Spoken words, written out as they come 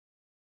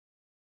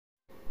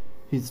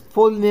His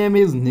full name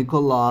is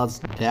Nicholas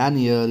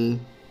Daniel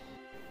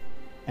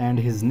and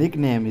his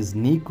nickname is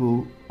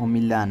Niko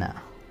Omilana.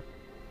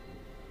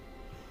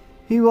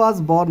 He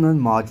was born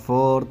on March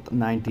 4th,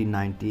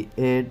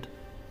 1998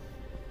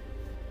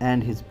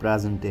 and his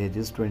present age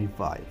is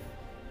 25.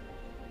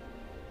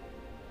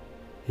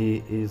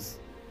 He is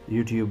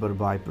YouTuber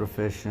by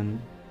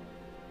profession.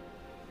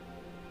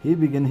 He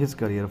began his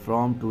career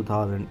from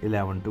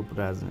 2011 to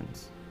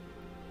present.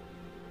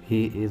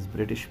 He is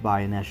British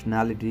by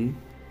nationality.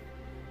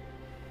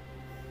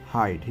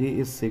 Height, he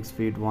is 6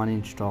 feet 1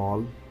 inch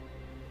tall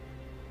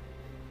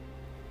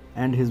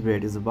and his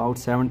weight is about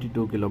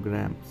 72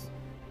 kilograms.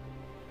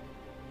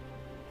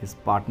 His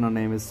partner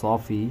name is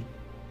Sophie.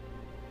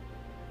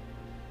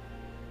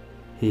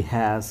 He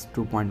has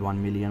 2.1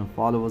 million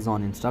followers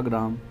on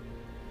Instagram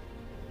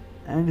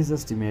and his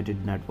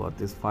estimated net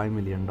worth is $5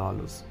 million.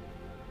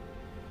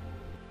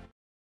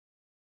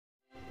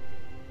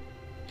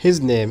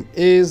 His name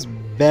is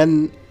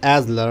Ben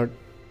Azelart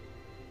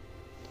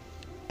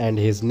and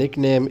his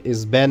nickname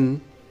is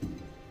Ben.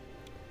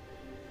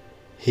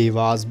 He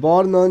was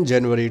born on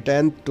January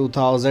 10th,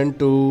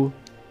 2002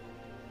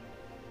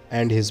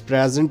 and his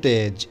present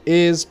age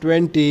is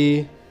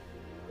 20.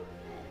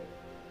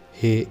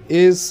 He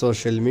is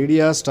social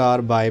media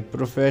star by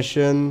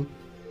profession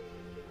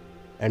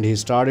and he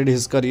started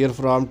his career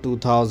from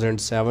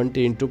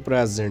 2017 to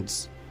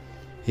present.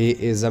 He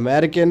is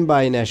American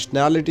by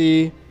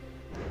nationality.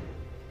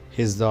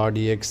 His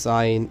zodiac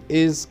sign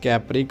is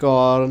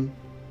Capricorn.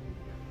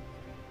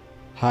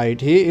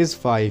 Height, he is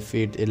 5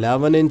 feet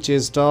 11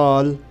 inches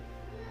tall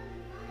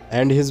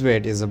and his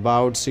weight is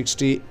about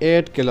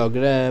 68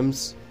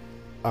 kilograms.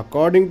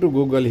 According to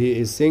Google, he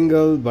is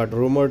single but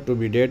rumored to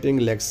be dating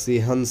Lexi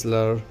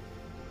Hansler.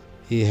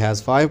 He has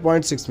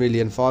 5.6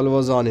 million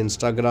followers on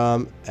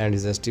Instagram and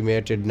his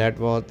estimated net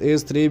worth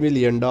is $3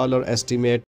 million estimate.